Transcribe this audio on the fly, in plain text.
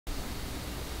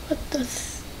What the?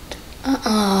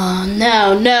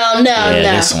 No.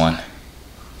 Yeah, this one.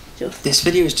 This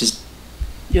video is just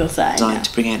designed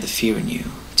to bring out the fear in you,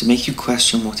 to make you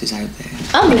question what is out there.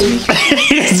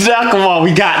 Come on,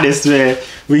 we got this, man.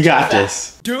 We got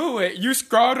this. Do it. You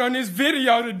scrolled on this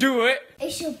video to do it.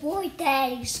 It's your boy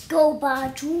Daddy, go by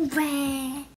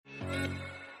Joovier.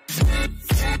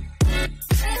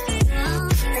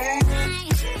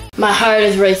 My heart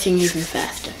is racing even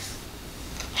faster.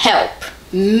 Help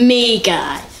me,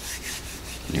 guys.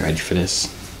 You ready for this?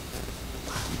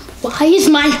 Why is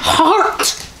my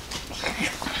heart?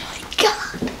 Oh my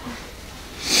god.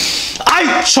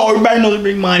 I charge back another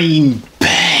big money.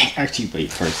 Bang. Actually, wait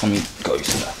first. Let me go use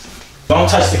stuff. Don't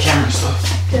touch the camera and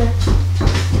stuff. Okay.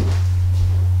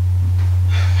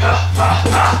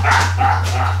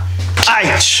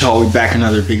 I charge back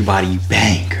another big body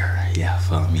banger. Yeah,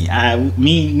 follow me.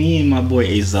 Me and my boy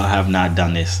Azel have not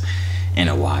done this in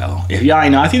a while. If y'all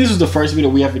ain't know, I think this was the first video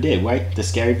we ever did, right? The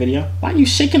scary video. Why are you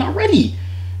shaking already?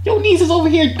 Your knees is over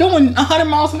here going 100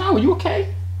 miles an hour. You okay?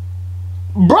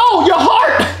 Bro, your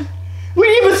heart! We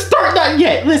didn't even start that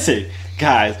yet. Listen,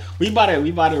 guys, we about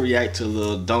to react to a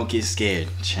little don't get scared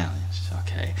challenge.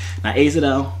 Okay. Now,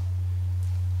 Azel,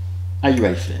 are you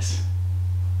ready for this?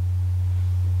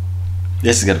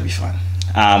 This is gonna be fun.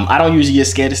 I don't usually get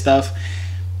scared of stuff.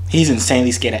 He's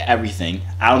insanely scared of everything.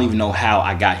 I don't even know how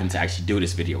I got him to actually do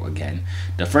this video again.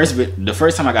 The first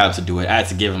time I got him to do it, I had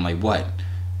to give him like what?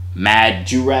 Mad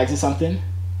Joorags or something?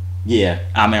 Yeah,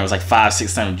 I mean it was like 500,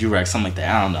 600 Joorags, something like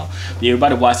that. I don't know. But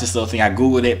everybody watched this little thing. I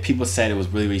googled it. People said it was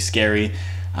really, really scary.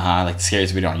 Like the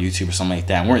scariest video on YouTube or something like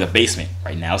that. And we're in the basement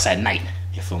right now. It's at night.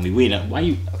 You feel me? Why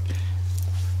you?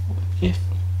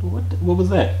 What was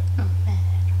that? I'm mad.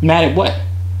 Mad at what?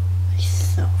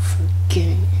 Myself for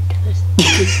getting into this.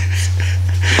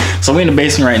 So we're in the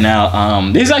basement right now.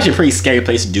 This is actually a pretty scary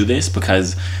place to do this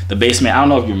because the basement, I don't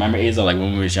know if you remember, Azel, like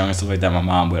when we was young and stuff like that, my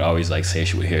mom would always like say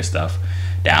she would hear stuff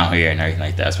down here and everything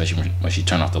like that, especially when she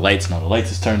turned off the lights and all the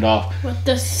lights is turned off. What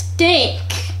the stink?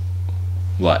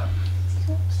 What?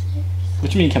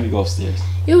 What you mean can we go upstairs?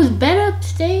 It was better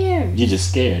upstairs. You're just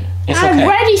scared. It's I okay.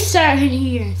 already started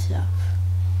hearing stuff.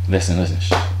 Listen.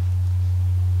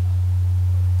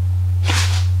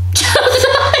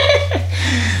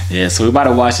 Yeah, so we're about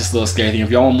to watch this little scary thing.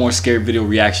 If y'all want more scary video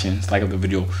reactions, like up the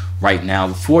video right now.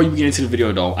 Before you get into the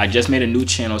video though, I just made a new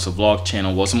channel. It's a vlog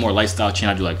channel. Well, it's a more lifestyle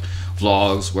channel. I do like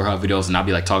vlogs, warehouse videos, and I'll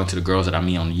be like talking to the girls that I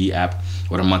meet on the Yee app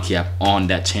or the Monkey app on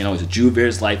that channel. It's a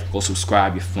Joovier's Life. Go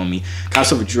subscribe, you feel me? Got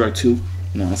myself a Joovier too. You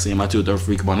know what I'm saying? My 2 3rd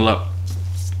freak, bundle up.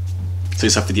 So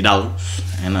it's $50.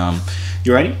 And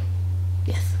you ready?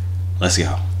 Yes. Let's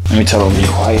go. Let me tell them to be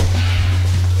quiet.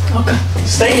 Okay.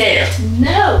 Stay there.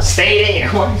 No. Stay there.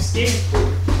 What are you scared for?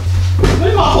 What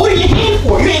am I holding your hand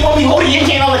for? You ain't gonna be holding your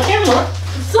hand on the camera.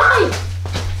 Fine.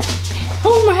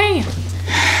 Hold my hand.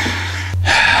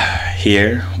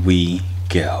 Here we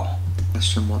go.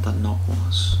 Question what that knock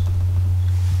was.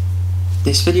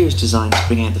 This video is designed to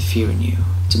bring out the fear in you,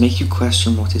 to make you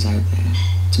question what is out there,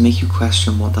 to make you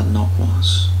question what that knock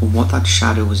was, or what that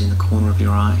shadow was in the corner of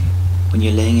your eye when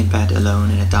you're laying in bed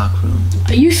alone in a dark room.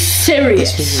 Are you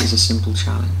serious? This video is a simple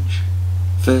challenge.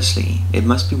 Firstly, it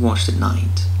must be watched at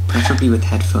night, preferably with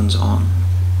headphones on.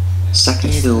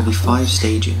 Secondly, there will be 5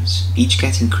 stages, each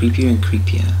getting creepier and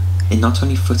creepier, in not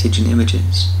only footage and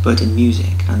images, but in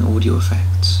music and audio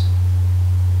effects.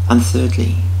 And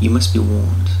thirdly, you must be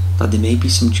warned that there may be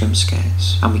some jump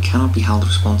scares, and we cannot be held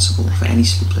responsible for any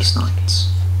sleepless nights.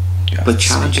 But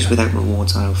challenges without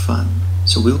rewards are no fun.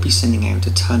 So we'll be sending out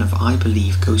a ton of I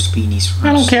Believe Ghost Beanies for us.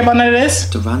 I don't care about none of this.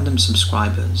 To random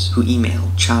subscribers who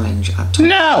email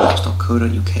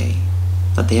challenge@topbox.co.uk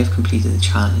that they have completed the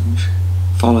challenge,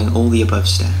 following all the above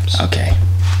steps. Okay.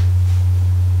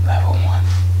 Level 1.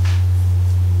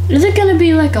 Is it gonna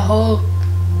be like a whole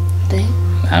thing?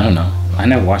 I don't know. I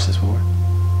never watched this before.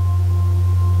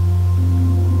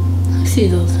 I see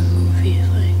those in movies,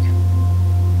 like.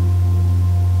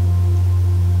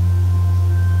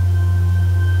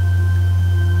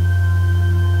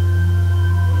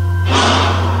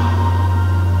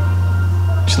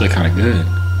 She look kind of good.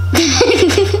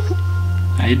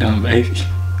 How you doing, baby?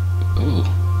 Ooh.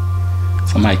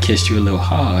 Somebody kissed you a little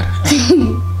hard.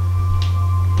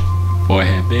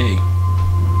 Forehead big.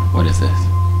 What is this?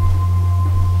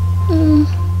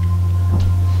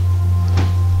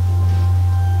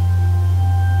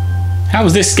 How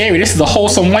is this scary? This is a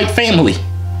wholesome white family.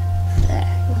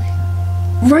 Exactly.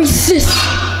 Racist!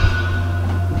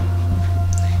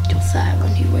 Josiah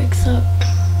when he wakes up.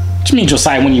 What you mean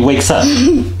Josiah when he wakes up?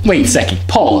 Wait a second.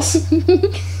 Pause.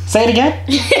 Say it again.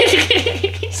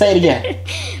 Say it again.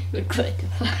 Looks like a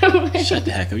Shut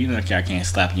the heck up. You know I can't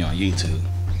slap you on YouTube.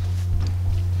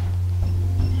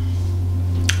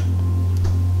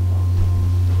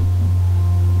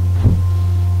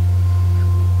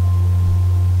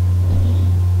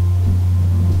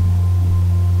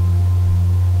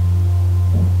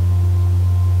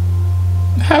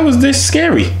 How was this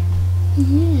scary?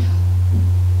 Yeah.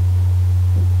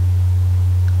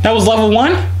 That was level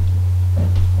 1?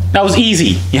 That was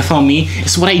easy. You feel me?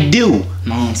 It's what I do.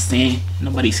 Know what I'm saying?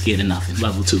 Nobody's scared of nothing.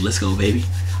 Level 2. Let's go, baby.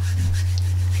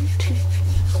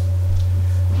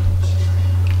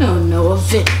 Oh no, a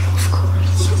video, of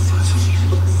course.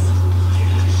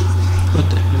 What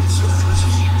the heck?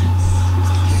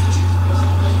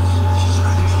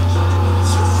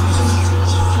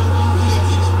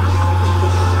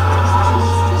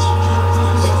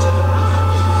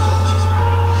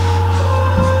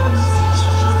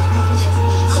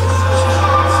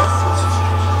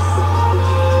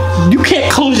 You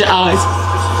can't close your eyes.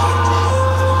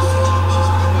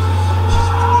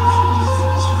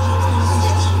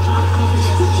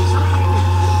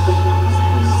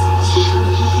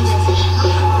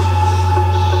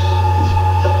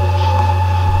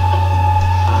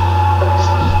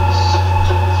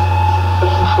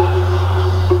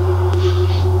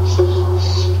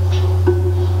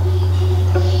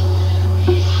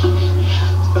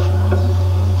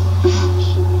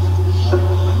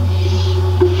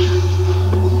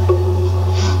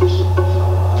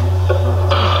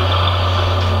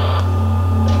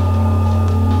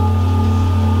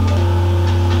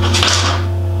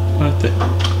 What the?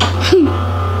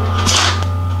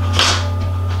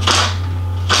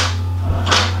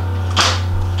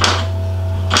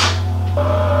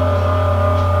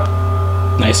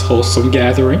 Nice wholesome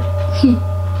gathering. Alright.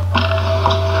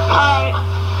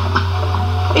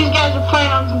 These guys are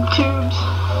playing on some tubes.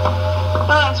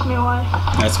 Don't ask me why.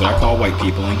 That's what I call white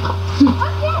peopling.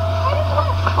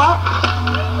 What?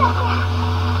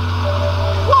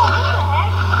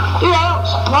 Dude, I don't.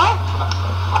 What?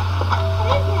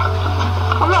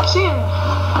 I'm not seeing it.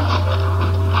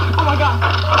 Oh my god.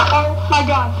 Oh my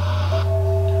god.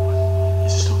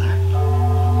 Is it still there?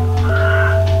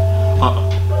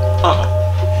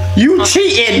 You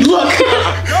cheated! Look!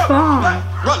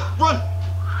 Run!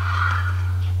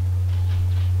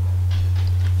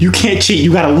 You can't cheat,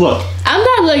 you gotta look. I'm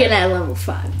not looking at level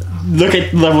 5 though. Look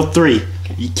at level 3.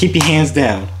 You keep your hands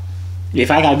down.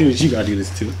 If I gotta do this, you gotta do this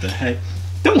too. What the heck?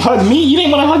 Don't hug me. You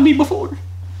didn't want to hug me before.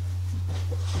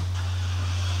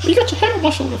 You got your head on my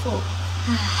shoulder for.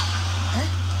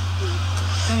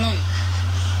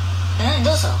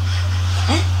 どうした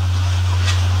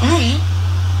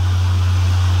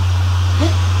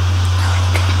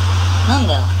何なん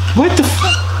だよ What the f-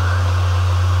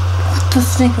 What the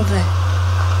snick of that?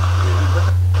 What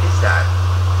is that?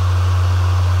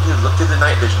 Dude, look through the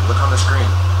night vision. Look on the screen.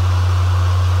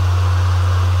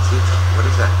 See, what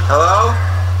is that? Hello?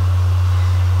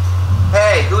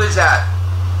 Hey, who is that?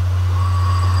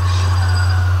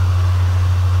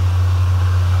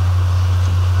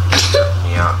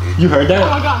 Me out, dude. You heard Oh that?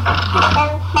 my god.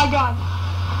 Oh my god.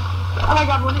 Oh my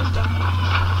god, what is that?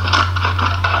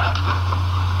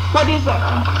 What is that?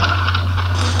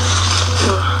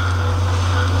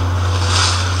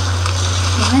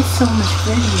 Why so much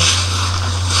video?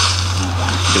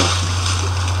 Get off me.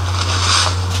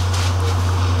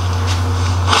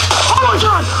 Oh my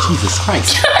god! Jesus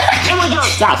Christ. Oh my god!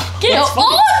 Stop. Get Let's on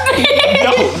me!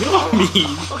 No, get off me.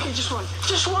 Okay, just run.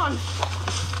 Just run.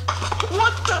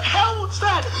 What the hell was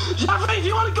that? Joovier, if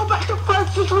you want to go back to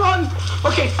first, just run.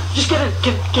 Okay, just get in.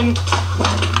 Get in.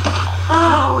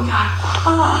 Oh my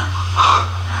god.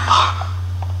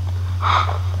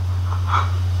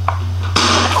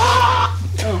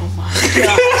 Oh my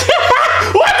god.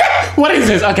 What is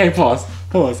this? Okay, pause.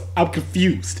 I'm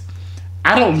confused.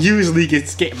 I don't usually get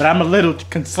scared, but I'm a little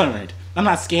concerned. I'm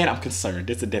not scared, I'm concerned.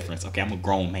 There's a difference. Okay, I'm a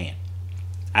grown man.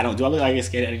 Do I look like I get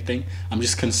scared of anything? I'm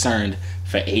just concerned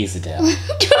for Azadel.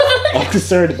 I'm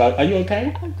concerned about, are you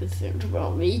okay? I'm concerned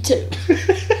about me too.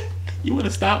 You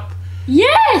wanna stop?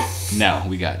 Yes! No,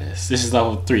 we got this. This is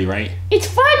level 3, right? It's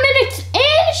 5 minutes in.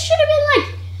 It should have been like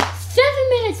 7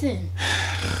 minutes in.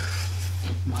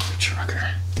 Mother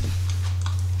trucker.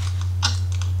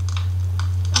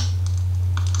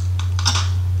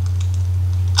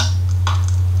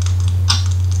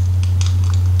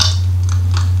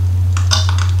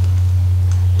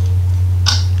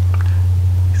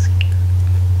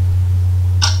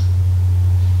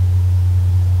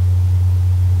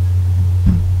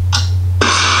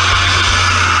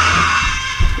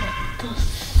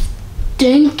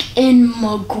 Dink and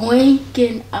McGuink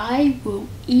and I will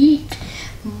eat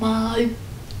my...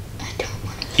 I don't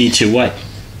want Eat your what?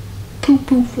 Poo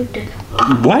poo for dinner.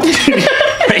 What?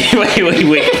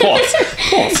 wait. Pause.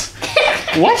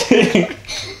 What?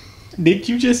 Did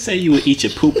you just say you would eat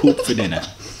your poop for dinner?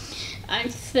 I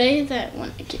say that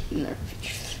when I get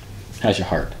nervous. How's your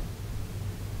heart?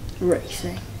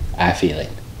 Racing. I feel it.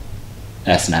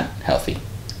 That's not healthy.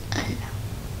 I know.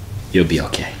 You'll be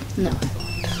okay. No.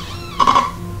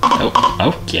 Oh,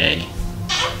 okay.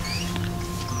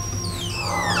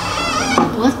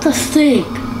 What the stink?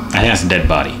 I think that's a dead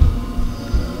body.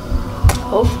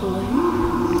 Hopefully.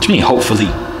 What do you mean, hopefully?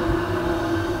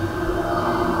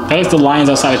 That was the lions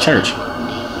outside of church.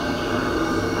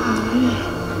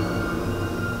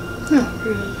 Not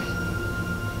really.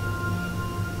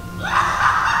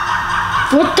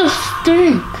 What the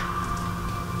stink?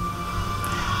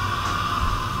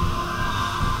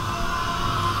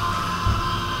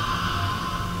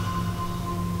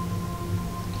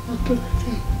 What the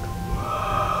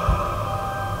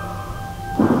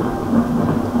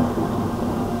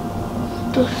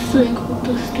stink? What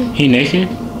the stink? He naked?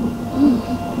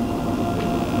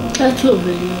 That's a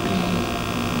video game.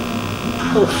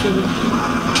 Hopefully.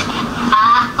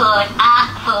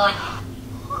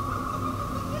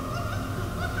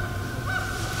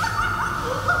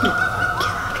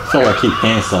 I feel like I keep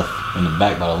hearing stuff in the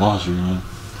back by the laundry room.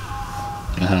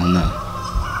 I don't know.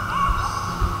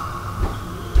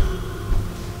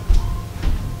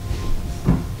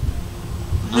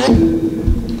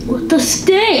 What the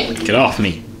stink? Get off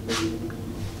me.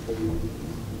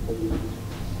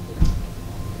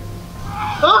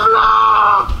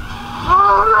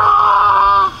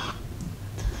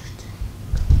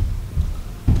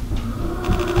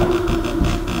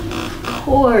 Of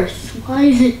course. Why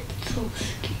is it so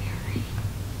scary?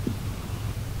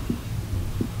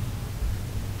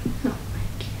 Oh my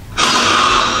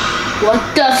god. What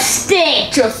the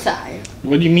stink, Josiah?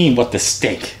 What do you mean, what the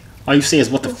stink? All you say is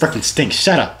what the frickin' stink.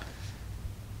 Shut up.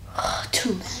 Oh, 2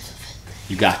 minutes of it.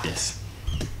 You got this.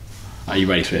 Are you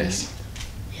ready for this?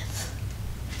 Yes.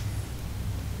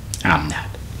 I'm not.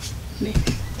 Maybe.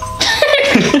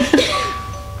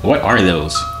 What are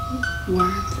those?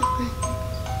 Worms.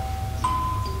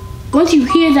 Once you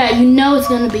hear that, you know it's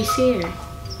gonna be scary.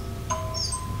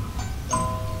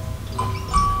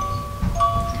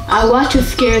 I watched a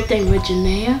scary thing with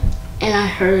Janaea, and I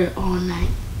heard it all night.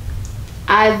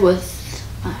 My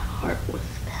heart was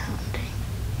pounding.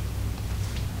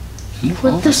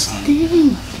 What the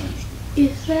thing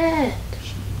is that?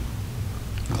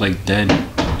 Look like dead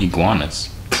iguanas.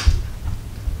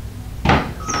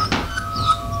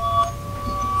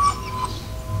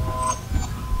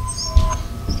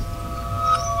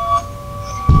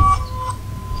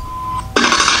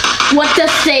 What the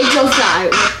say, Josiah?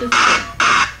 What the say?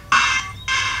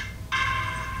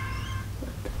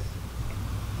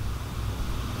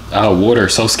 Oh, water,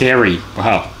 so scary.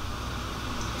 Wow.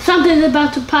 Something's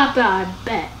about to pop out, I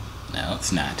bet. No,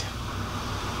 it's not.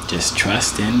 Just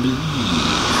trust and believe.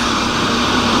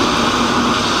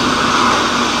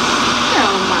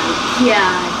 Oh my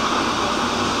god.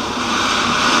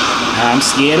 I'm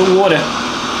scared of water.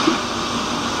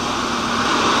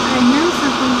 I know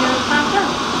something's gonna pop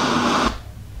out.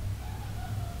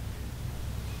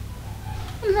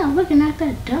 I'm not looking at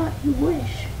that dot, you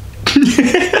wish. Is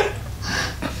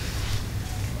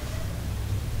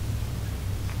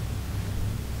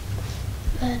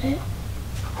that it?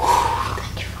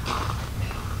 Thank you.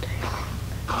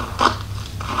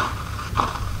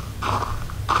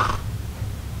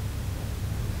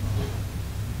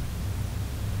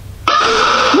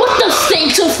 What the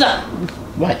stink of that?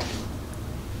 What?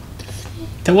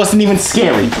 That wasn't even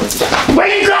scary. Where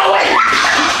you going?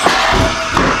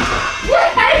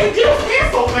 How did you get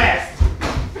here so fast?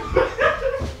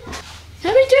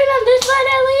 Have we turned on this light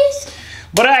at least?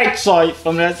 But alright, so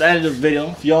from that's the end of the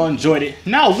video. If y'all enjoyed it,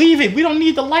 now leave it. We don't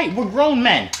need the light. We're grown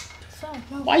men.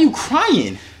 Why are you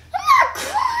crying? I'm not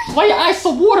crying. Why your eyes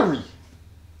so watery?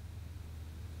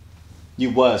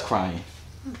 You was crying.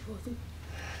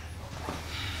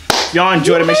 If y'all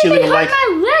enjoyed it, make sure you leave a like. My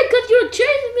leg because you were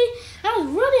chasing me. I was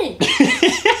running.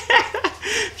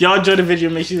 If y'all enjoyed the video,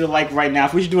 make sure you like right now.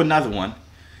 If we should do another one,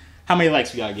 how many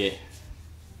likes we gotta get?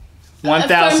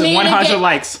 1,100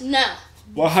 likes. No.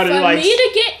 100 likes.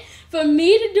 For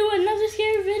me to do another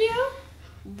scary video,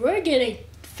 we're getting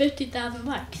 50,000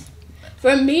 likes.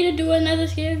 For me to do another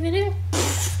scary video,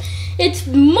 it's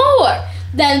more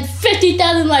than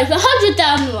 50,000 likes,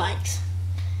 100,000 likes.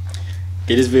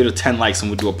 Get this video 10 likes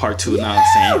and we'll do a part 2. Now I'm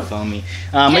saying, follow me.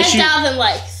 10,000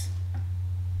 likes.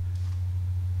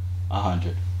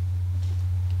 100.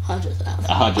 100,000.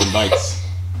 100 likes.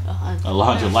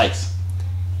 100 likes.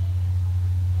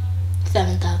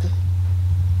 7,000.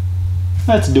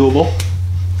 That's doable.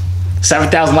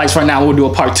 7,000 likes right now. We'll do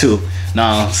a part 2. No,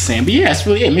 I'm saying, but yeah, that's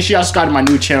really it. Make sure y'all subscribe to my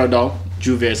new channel though,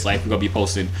 Joovier's Life. We're gonna be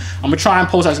posting. I'm gonna try and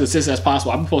post as consistent as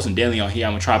possible. I've been posting daily on here.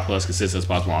 I'm gonna try to post as consistent as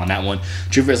possible on that one.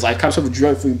 Joovier Life. Come over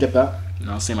Joovier before you dip out. You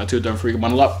know, say my 2 done free.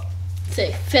 Bundle up.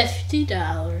 Say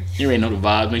 $50. You already know the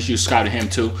vibes. Make sure you subscribe to him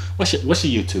too. What's your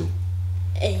YouTube?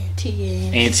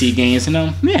 Anti Games,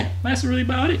 and yeah, that's really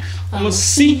about it. I'm gonna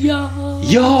see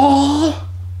y'all.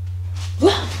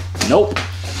 Nope.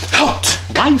 Out.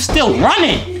 Why you still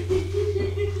running?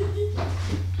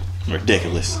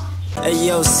 Ridiculous. Hey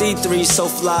yo, C3 so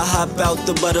fly, hop out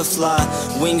the butterfly.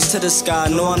 Wings to the sky,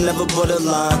 no I'm never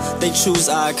borderline. They choose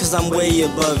I, cause I'm way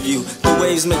above you. The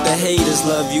waves make the haters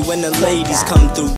love you when the ladies come through.